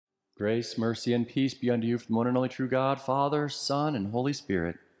Grace, mercy, and peace be unto you from the one and only true God, Father, Son, and Holy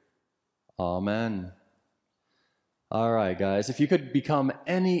Spirit. Amen. All right, guys, if you could become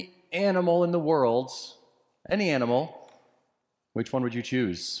any animal in the world, any animal, which one would you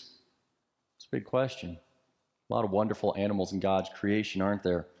choose? It's a big question. A lot of wonderful animals in God's creation, aren't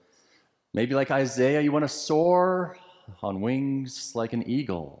there? Maybe like Isaiah, you want to soar on wings like an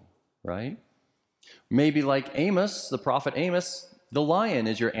eagle, right? Maybe like Amos, the prophet Amos, the lion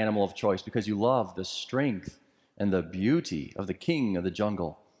is your animal of choice because you love the strength and the beauty of the king of the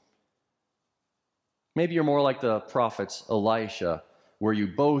jungle. Maybe you're more like the prophet Elisha, where you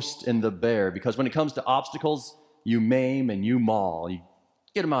boast in the bear because when it comes to obstacles, you maim and you maul. You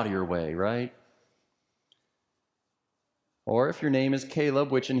get them out of your way, right? Or if your name is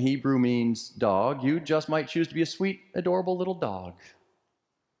Caleb, which in Hebrew means dog, you just might choose to be a sweet, adorable little dog.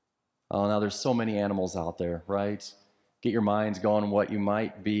 Oh, now there's so many animals out there, right? Get your minds going on what you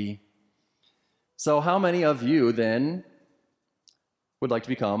might be. So how many of you then would like to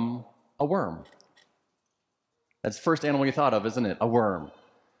become a worm? That's the first animal you thought of, isn't it? A worm.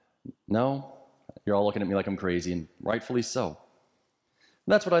 No? You're all looking at me like I'm crazy, and rightfully so.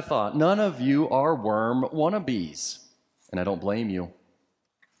 That's what I thought. None of you are worm wannabes, and I don't blame you.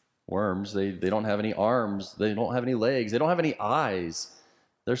 Worms, they don't have any arms, they don't have any legs, they don't have any eyes.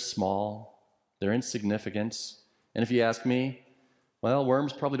 They're small, they're insignificant. And if you ask me, well,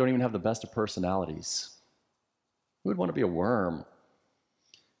 worms probably don't even have the best of personalities. Who would want to be a worm?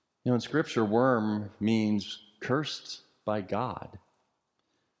 In Scripture, worm means cursed by God.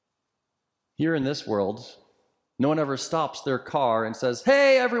 Here in this world, no one ever stops their car and says,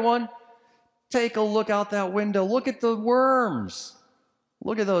 hey, everyone, take a look out that window. Look at the worms.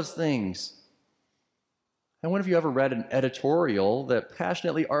 Look at those things. And when have you ever read an editorial that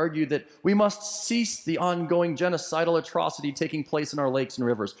passionately argued that we must cease the ongoing genocidal atrocity taking place in our lakes and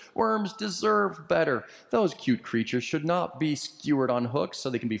rivers? Worms deserve better. Those cute creatures should not be skewered on hooks so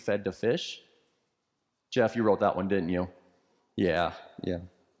they can be fed to fish. Jeff, you wrote that one, didn't you? Yeah. And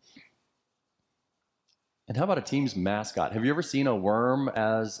how about a team's mascot? Have you ever seen a worm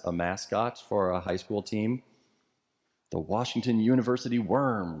as a mascot for a high school team? The Washington University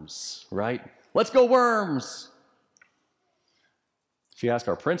Worms, right? Let's go Worms! If you ask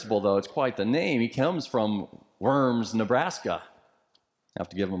our principal, though, it's quite the name. He comes from Worms, Nebraska. I have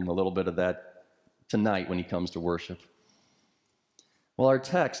to give him a little bit of that tonight when he comes to worship. Well, our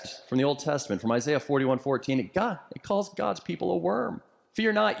text from the Old Testament, from Isaiah 41:14, it calls God's people a worm.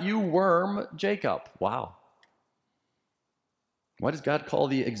 Fear not, you worm, Jacob. Wow. Why does God call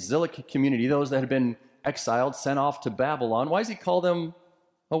the exilic community, those that had been exiled, sent off to Babylon, why does he call them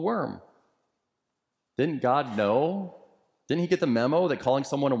a worm? Didn't God know? Didn't he get the memo that calling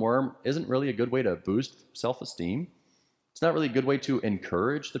someone a worm isn't really a good way to boost self-esteem? It's not really a good way to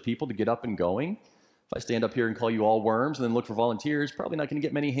encourage the people to get up and going. If I stand up here and call you all worms and then look for volunteers, probably not going to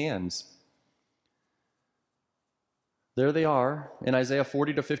get many hands. There they are in Isaiah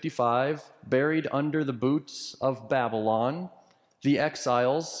 40-55, buried under the boots of Babylon. The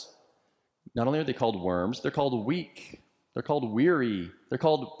exiles, not only are they called worms, they're called weak. They're called weary. They're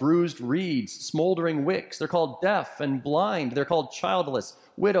called bruised reeds, smoldering wicks. They're called deaf and blind. They're called childless,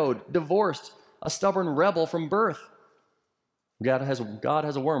 widowed, divorced, a stubborn rebel from birth. God has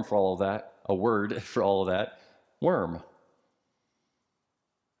a worm for all of that, a word for all of that. Worm.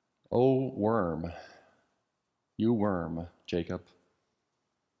 Oh, worm. You worm, Jacob.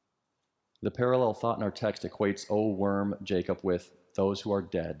 The parallel thought in our text equates, oh, worm, Jacob, with those who are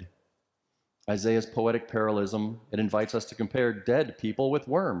dead. Isaiah's poetic parallelism, it invites us to compare dead people with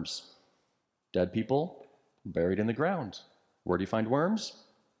worms. Dead people buried in the ground. Where do you find worms?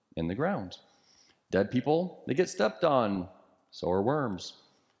 In the ground. Dead people, they get stepped on. So are worms.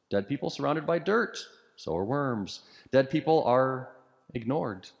 Dead people surrounded by dirt. So are worms. Dead people are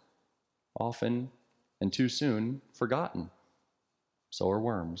ignored, often and too soon forgotten. So are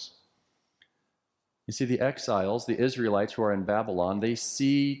worms. You see, the exiles, the Israelites who are in Babylon, they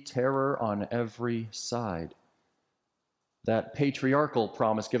see terror on every side. That patriarchal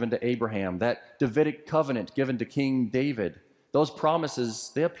promise given to Abraham, that Davidic covenant given to King David, those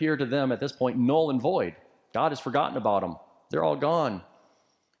promises, they appear to them at this point null and void. God has forgotten about them. They're all gone.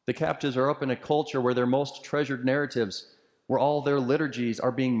 The captives are up in a culture where their most treasured narratives, where all their liturgies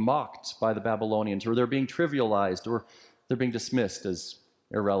are being mocked by the Babylonians, or they're being trivialized, or they're being dismissed as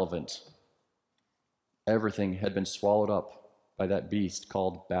irrelevant. Everything had been swallowed up by that beast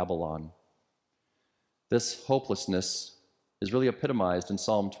called Babylon. This hopelessness is really epitomized in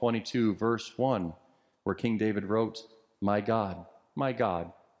Psalm 22, verse 1, where King David wrote, my God,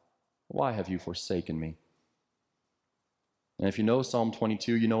 why have you forsaken me? And if you know Psalm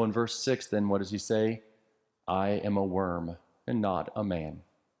 22, you know in verse 6, then what does he say? I am a worm and not a man,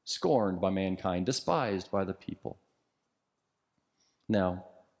 scorned by mankind, despised by the people. Now,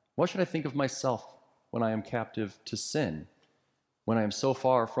 what should I think of myself when I am captive to sin, when I am so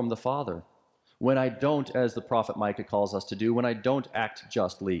far from the Father, when I don't, as the prophet Micah calls us to do, when I don't act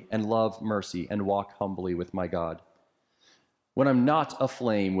justly and love mercy and walk humbly with my God, when I'm not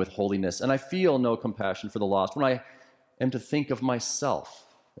aflame with holiness and I feel no compassion for the lost, when I am to think of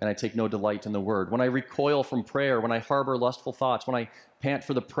myself and I take no delight in the word, when I recoil from prayer, when I harbor lustful thoughts, when I pant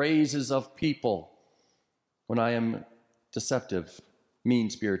for the praises of people, when I am deceptive,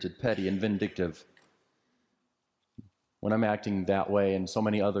 mean-spirited, petty, and vindictive, when I'm acting that way and so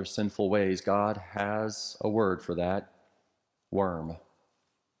many other sinful ways, God has a word for that: worm.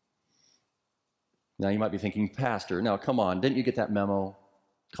 Now you might be thinking, Pastor, now come on, didn't you get that memo?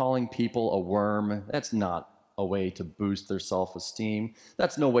 Calling people a worm, that's not a way to boost their self-esteem.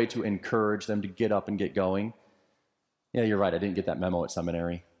 That's no way to encourage them to get up and get going. Yeah, you're right, I didn't get that memo at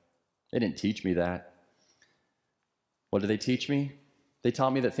seminary. They didn't teach me that. What did they teach me? They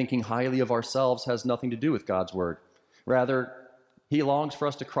taught me that thinking highly of ourselves has nothing to do with God's word. Rather, he longs for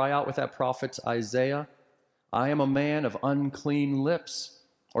us to cry out with that prophet Isaiah, I am a man of unclean lips.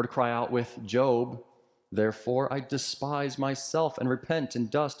 Or to cry out with Job, therefore I despise myself and repent in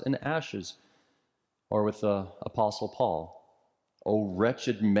dust and ashes. Or with the Apostle Paul, O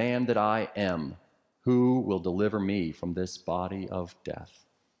wretched man that I am, who will deliver me from this body of death?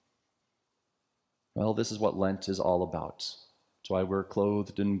 Well, this is what Lent is all about. That's why we're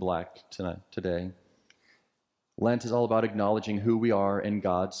clothed in black today. Lent is all about acknowledging who we are in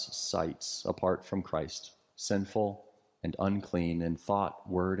God's sight apart from Christ, sinful and unclean in thought,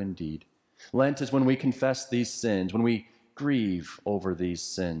 word, and deed. Lent is when we confess these sins, when we grieve over these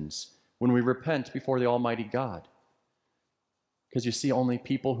sins, when we repent before the Almighty God. Because you see, only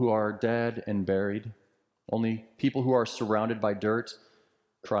people who are dead and buried, only people who are surrounded by dirt,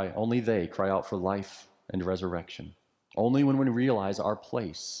 only they cry out for life and resurrection. Only when we realize our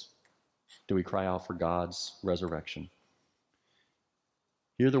place do we cry out for God's resurrection.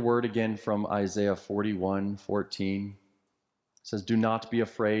 Hear the word again from Isaiah 41:14. It says, do not be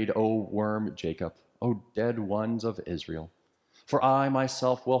afraid, O worm Jacob, O dead ones of Israel. For I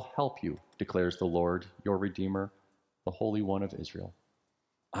myself will help you, declares the Lord, your Redeemer, the Holy One of Israel.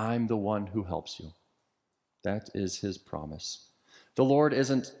 I'm the one who helps you. That is his promise. The Lord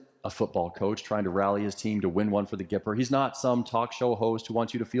isn't a football coach trying to rally his team to win one for the Gipper. He's not some talk show host who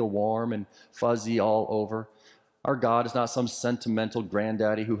wants you to feel warm and fuzzy all over. Our God is not some sentimental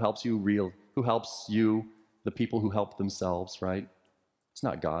granddaddy who helps you, the people who help themselves, right? It's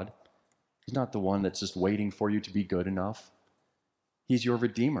not God. He's not the one that's just waiting for you to be good enough. He's your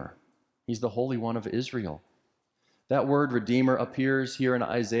Redeemer. He's the Holy One of Israel. That word Redeemer appears here in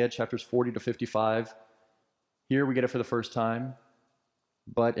Isaiah chapters 40 to 55. Here we get it for the first time.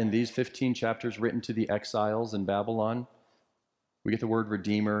 But in these 15 chapters written to the exiles in Babylon, we get the word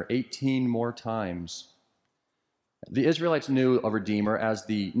Redeemer 18 more times. The Israelites knew a Redeemer as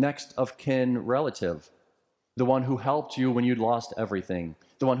the next of kin relative, the one who helped you when you'd lost everything,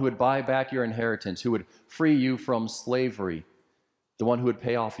 the one who would buy back your inheritance, who would free you from slavery, the one who would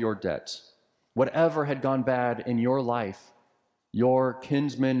pay off your debts. Whatever had gone bad in your life, your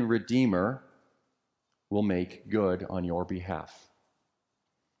kinsman Redeemer will make good on your behalf.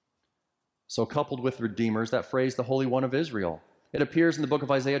 So coupled with Redeemers, that phrase, the Holy One of Israel, it appears in the book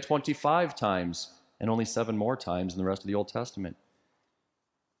of Isaiah 25 times and only 7 more times in the rest of the Old Testament.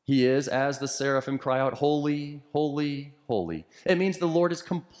 He is, as the seraphim cry out, holy, holy, holy. It means the Lord is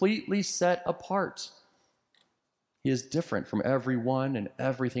completely set apart. He is different from everyone and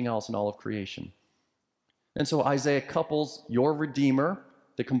everything else in all of creation. And so Isaiah couples your Redeemer,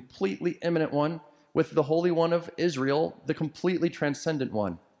 the completely immanent one, with the Holy One of Israel, the completely transcendent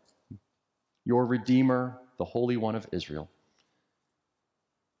one. Your Redeemer, the Holy One of Israel.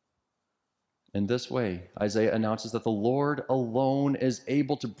 In this way, Isaiah announces that the Lord alone is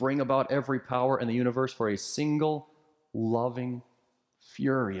able to bring about every power in the universe for a single, loving,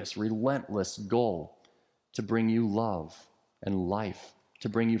 furious, relentless goal: to bring you love and life, to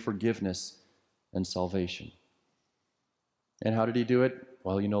bring you forgiveness and salvation. And how did he do it?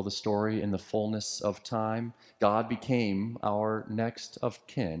 Well, you know the story. In the fullness of time, God became our next of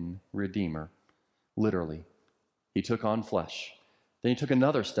kin Redeemer. Literally. He took on flesh. Then he took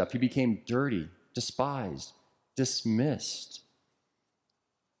another step. He became dirty, despised, dismissed.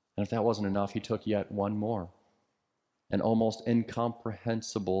 And if that wasn't enough, he took yet one more, an almost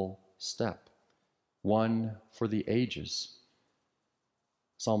incomprehensible step, one for the ages.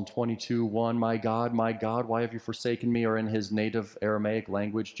 Psalm 22:1, my God, why have you forsaken me? Or in his native Aramaic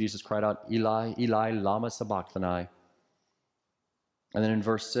language, Jesus cried out, Eli, Eli, lama sabachthani. And then in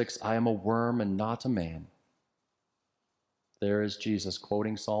verse 6, I am a worm and not a man. There is Jesus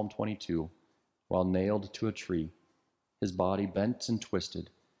quoting Psalm 22 while nailed to a tree, his body bent and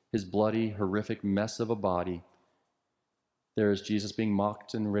twisted, his bloody, horrific mess of a body. There is Jesus being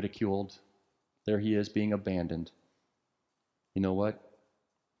mocked and ridiculed. There he is being abandoned. You know what?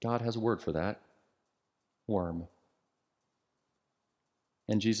 God has a word for that. Worm.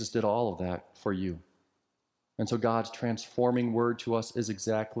 And Jesus did all of that for you. And so God's transforming word to us is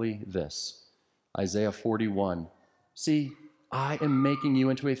exactly this. Isaiah 41. See, I am making you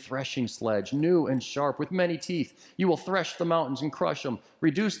into a threshing sledge, new and sharp, with many teeth. You will thresh the mountains and crush them,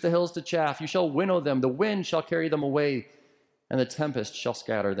 reduce the hills to chaff. You shall winnow them. The wind shall carry them away, and the tempest shall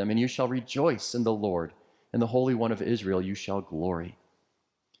scatter them. And you shall rejoice in the Lord. In the Holy One of Israel you shall glory.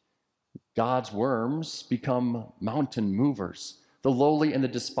 God's worms become mountain movers. The lowly and the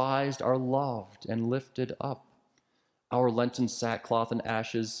despised are loved and lifted up. Our Lenten sackcloth and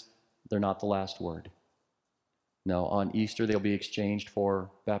ashes, they're not the last word. No, on Easter they'll be exchanged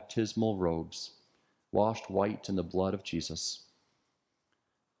for baptismal robes, washed white in the blood of Jesus.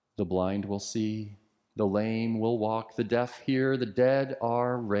 The blind will see, the lame will walk, the deaf hear, the dead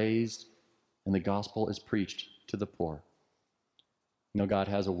are raised, and the gospel is preached to the poor. You know, God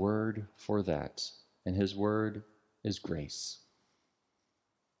has a word for that, and his word is grace.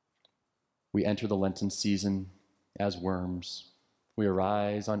 We enter the Lenten season as worms. We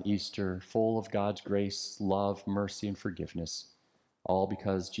arise on Easter full of God's grace, love, mercy, and forgiveness, all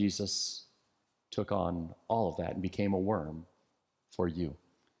because Jesus took on all of that and became a worm for you.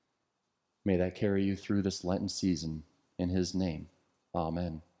 May that carry you through this Lenten season in his name.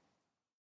 Amen.